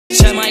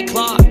Check my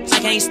clock, I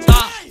can't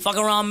stop. Fuck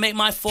around, make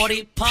my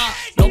 40 pop.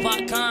 No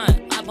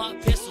popcorn, I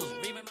pop pistols.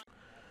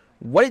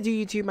 What it do,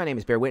 YouTube? My name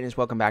is Bear Witness.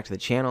 Welcome back to the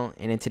channel.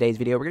 And in today's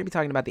video, we're going to be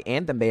talking about the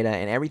Anthem beta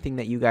and everything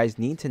that you guys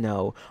need to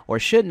know or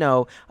should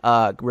know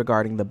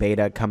regarding the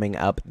beta coming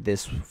up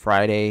this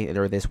Friday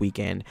or this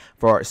weekend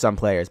for some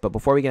players. But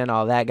before we get into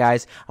all that,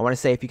 guys, I want to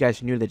say if you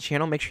guys are new to the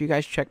channel, make sure you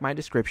guys check my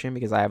description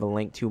because I have a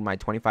link to my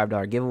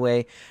 $25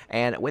 giveaway.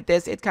 And with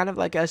this, it's kind of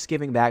like us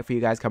giving back for you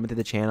guys coming to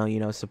the channel, you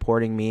know,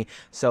 supporting me.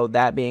 So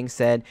that being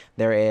said,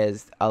 there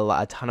is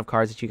a ton of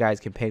cards that you guys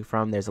can pick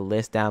from. There's a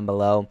list down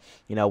below.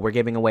 You know, we're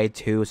giving away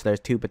 2, so there's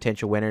 2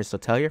 potential winners, so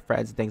tell your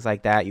friends and things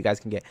like that. You guys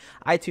can get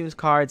iTunes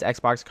cards,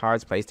 Xbox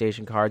cards,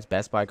 PlayStation cards,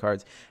 Best Buy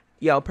cards,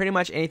 you know, pretty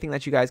much anything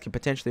that you guys can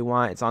potentially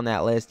want. It's on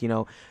that list, you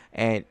know,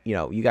 and you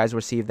know, you guys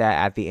receive that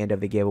at the end of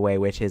the giveaway,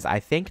 which is I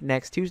think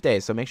next Tuesday,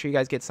 so make sure you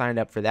guys get signed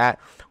up for that.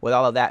 With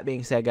all of that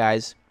being said,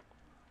 guys,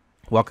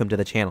 welcome to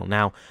the channel.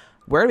 Now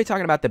we're going to be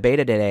talking about the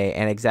beta today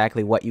and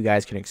exactly what you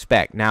guys can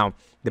expect. Now,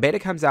 the beta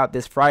comes out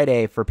this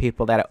Friday for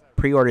people that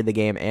pre-ordered the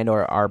game and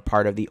or are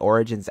part of the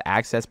Origins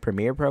Access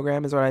Premier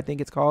program is what I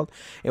think it's called.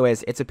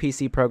 Anyways, it's a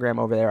PC program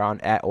over there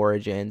at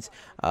Origins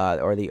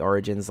or the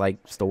Origins like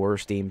store,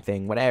 Steam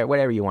thing,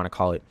 whatever you want to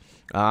call it.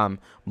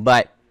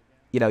 But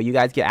you know, you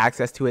guys get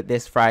access to it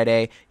this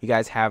Friday. You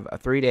guys have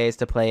 3 days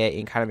to play it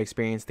and kind of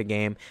experience the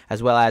game,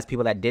 as well as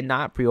people that did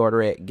not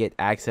pre-order it get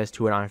access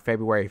to it on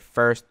February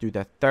 1st through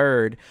the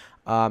 3rd.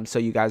 So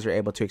you guys are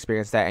able to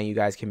experience that, and you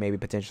guys can maybe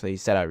potentially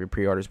set up your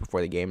pre-orders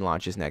before the game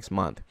launches next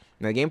month.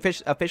 Now, the game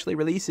officially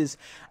releases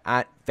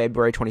at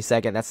February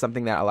 22nd. That's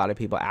something that a lot of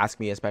people ask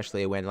me,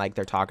 especially when like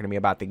they're talking to me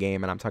about the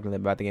game and I'm talking to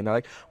them about the game. They're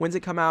like, when's it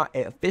come out?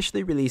 It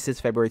officially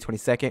releases February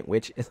 22nd,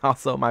 which is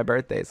also my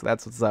birthday, so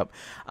that's what's up.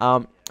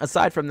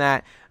 Aside from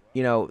that,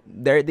 you know,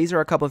 these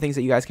are a couple of things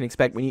that you guys can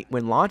expect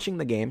when launching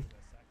the game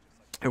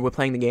and we're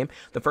playing the game.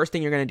 The first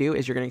thing you're going to do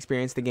is you're going to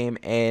experience the game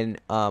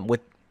and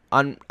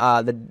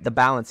the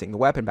balancing, the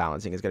weapon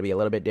balancing is going to be a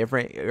little bit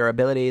different. Your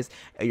abilities,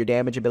 your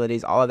damage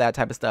abilities, all of that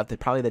type of stuff,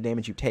 probably the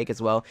damage you take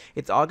as well,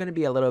 it's all going to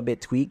be a little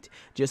bit tweaked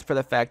just for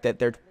the fact that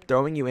they're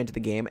throwing you into the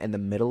game in the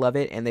middle of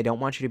it and they don't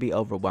want you to be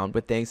overwhelmed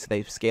with things, so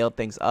they've scaled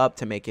things up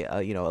to make it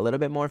you know, a little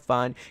bit more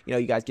fun. You know,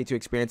 you guys get to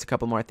experience a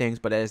couple more things,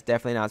 but it is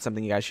definitely not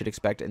something you guys should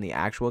expect in the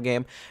actual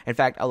game. In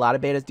fact, a lot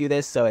of betas do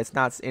this, so it's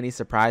not any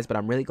surprise, but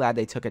I'm really glad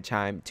they took a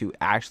time to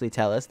actually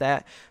tell us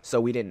that,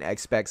 so we didn't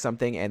expect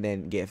something and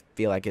then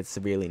feel like it's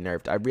severely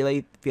nerfed. I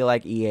really feel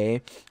like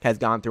EA has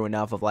gone through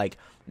enough of like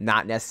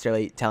not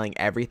necessarily telling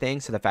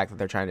everything, so the fact that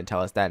they're trying to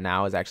tell us that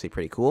now is actually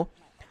pretty cool.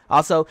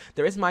 Also,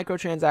 there is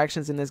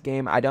microtransactions in this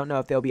game. I don't know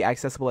if they'll be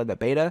accessible in the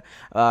beta,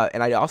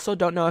 and I also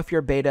don't know if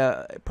your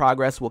beta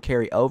progress will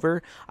carry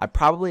over.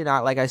 Probably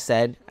not, like I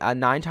said.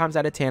 9 times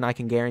out of 10, I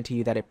can guarantee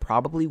you that it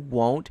probably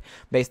won't,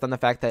 based on the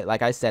fact that,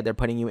 like I said, they're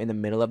putting you in the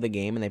middle of the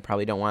game, and they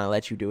probably don't want to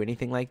let you do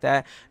anything like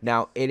that.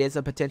 Now, it is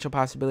a potential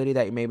possibility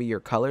that maybe your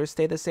colors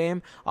stay the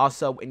same.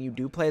 Also, when you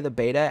do play the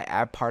beta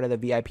as part of the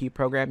VIP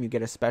program, you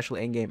get a special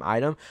in-game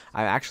item.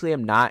 I actually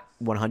am not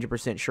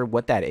 100% sure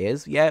what that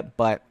is yet,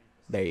 but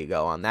there you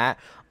go on that.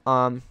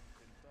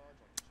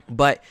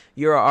 But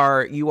you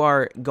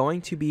are going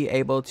to be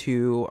able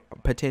to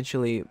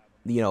potentially,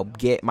 you know,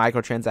 get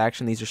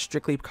microtransaction. These are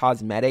strictly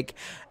cosmetic,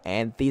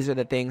 and these are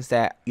the things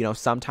that, you know,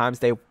 sometimes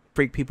they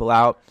freak people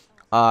out.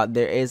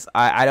 There is,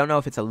 I don't know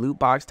if it's a loot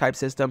box type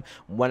system.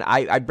 When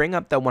I bring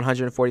up the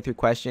 143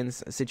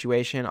 questions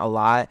situation a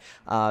lot,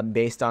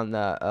 based on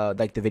the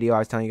like the video I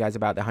was telling you guys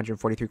about, the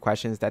 143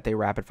 questions that they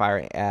rapid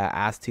fire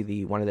asked to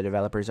one of the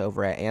developers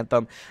over at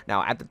Anthem.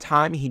 Now, at the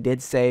time, he did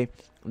say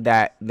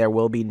that there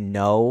will be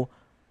no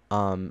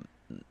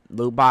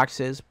loot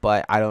boxes,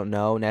 but I don't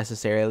know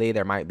necessarily.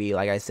 There might be,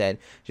 like I said,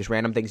 just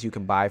random things you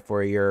can buy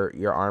for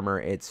your armor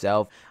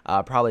itself,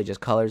 probably just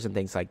colors and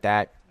things like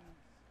that.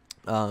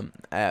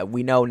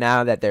 We know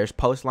now that there's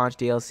post-launch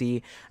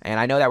DLC, and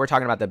I know that we're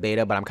talking about the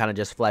beta, but I'm kind of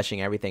just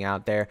fleshing everything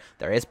out there.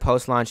 There is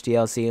post-launch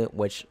DLC,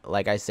 which,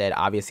 like I said,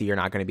 obviously you're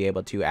not going to be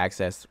able to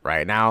access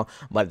right now,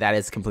 but that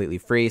is completely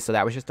free. So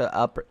that was just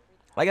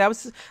like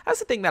that's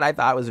the thing that I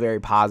thought was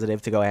very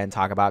positive to go ahead and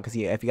talk about, because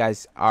if you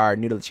guys are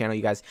new to the channel,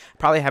 you guys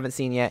probably haven't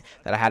seen yet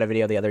that I had a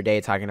video the other day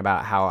talking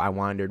about how I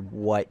wondered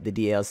what the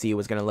DLC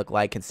was going to look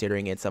like,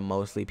 considering it's a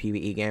mostly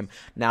PvE game.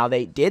 Now,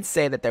 they did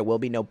say that there will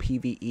be no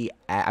PvP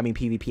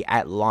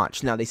at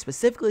launch. Now, they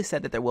specifically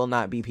said that there will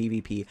not be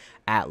PvP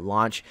at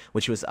launch,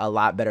 which was a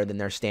lot better than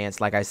their stance.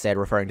 Like I said,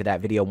 referring to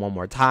that video one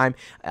more time,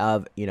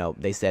 you know,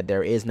 they said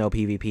there is no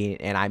PvP,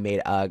 and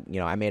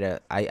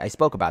I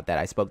spoke about that.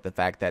 I spoke the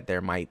fact that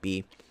there might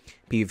be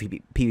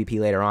PvP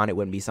later on. It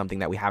wouldn't be something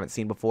that we haven't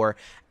seen before,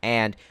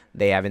 and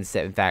they haven't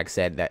in fact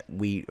said that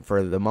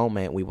for the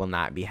moment, we will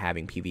not be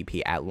having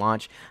PvP at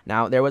launch.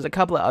 Now, there was a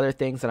couple of other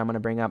things that I'm going to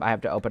bring up. I have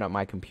to open up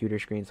my computer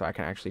screen so I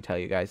can actually tell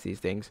you guys these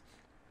things.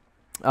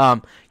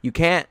 You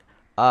can't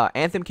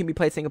Anthem can be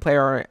played single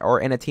player or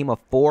in a team of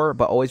 4,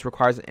 but always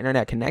requires an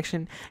internet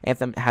connection.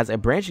 Anthem has a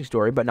branching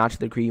story, but not to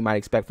the degree you might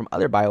expect from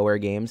other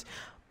BioWare games.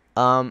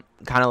 Kind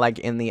of like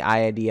in the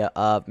idea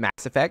of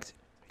Mass Effect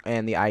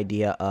and the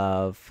idea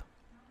of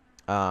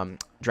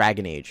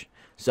Dragon Age.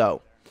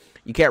 So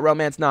you can't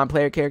romance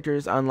non-player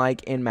characters,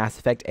 unlike in Mass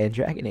Effect and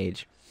Dragon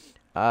Age.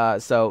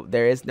 So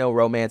there is no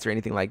romance or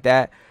anything like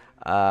that.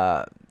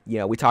 You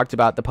know, we talked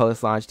about the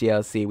post-launch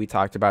DLC. We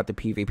talked about the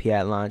PvP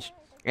at launch.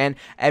 And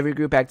every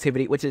group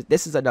activity,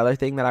 this is another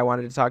thing that I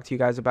wanted to talk to you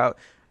guys about.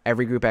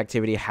 Every group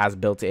activity has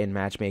built-in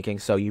matchmaking,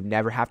 so you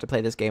never have to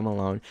play this game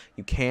alone.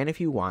 You can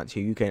if you want to.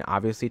 You can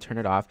obviously turn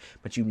it off,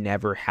 but you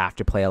never have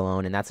to play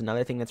alone. And that's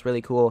another thing that's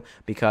really cool,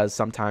 because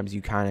sometimes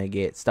you kind of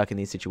get stuck in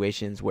these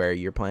situations where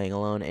you're playing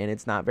alone and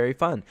it's not very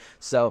fun.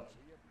 So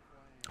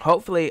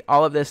hopefully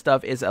all of this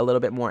stuff is a little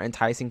bit more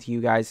enticing to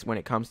you guys when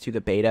it comes to the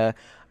beta.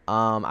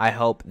 I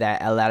hope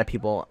that a lot of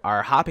people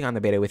are hopping on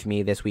the beta with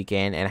me this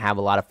weekend and have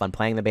a lot of fun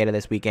playing the beta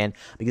this weekend,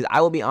 because I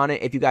will be on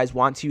it. If you guys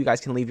want to, you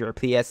guys can leave your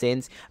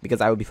PSNs,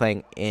 because I will be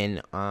playing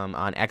in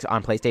on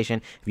PlayStation.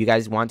 If you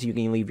guys want to, you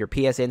can leave your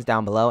PSNs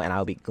down below, and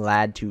I'll be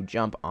glad to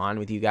jump on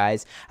with you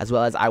guys, as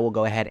well as I will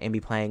go ahead and be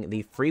playing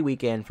the free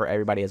weekend for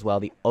everybody as well,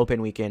 the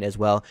open weekend as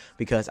well,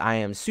 because I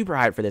am super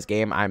hyped for this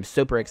game. I'm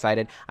super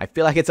excited. I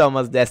feel like it's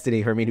almost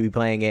destiny for me to be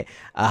playing it.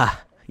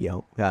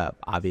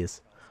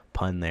 Obvious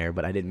pun there,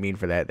 but I didn't mean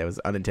for that. That was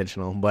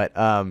unintentional. But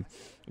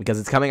because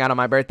it's coming out on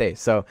my birthday,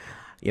 so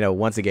you know,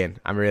 once again,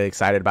 I'm really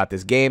excited about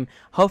this game.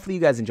 Hopefully you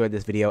guys enjoyed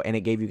this video and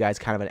it gave you guys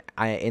kind of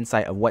an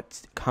insight of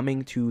what's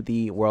coming to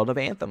the world of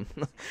Anthem.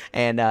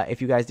 And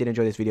if you guys did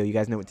enjoy this video, you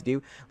guys know what to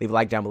do. Leave a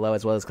like down below,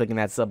 as well as clicking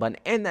that sub button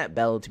and that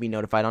bell to be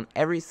notified on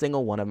every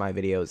single one of my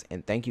videos.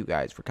 And thank you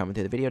guys for coming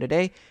to the video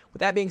today.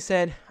 With that being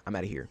said, I'm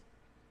out of here.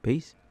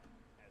 Peace.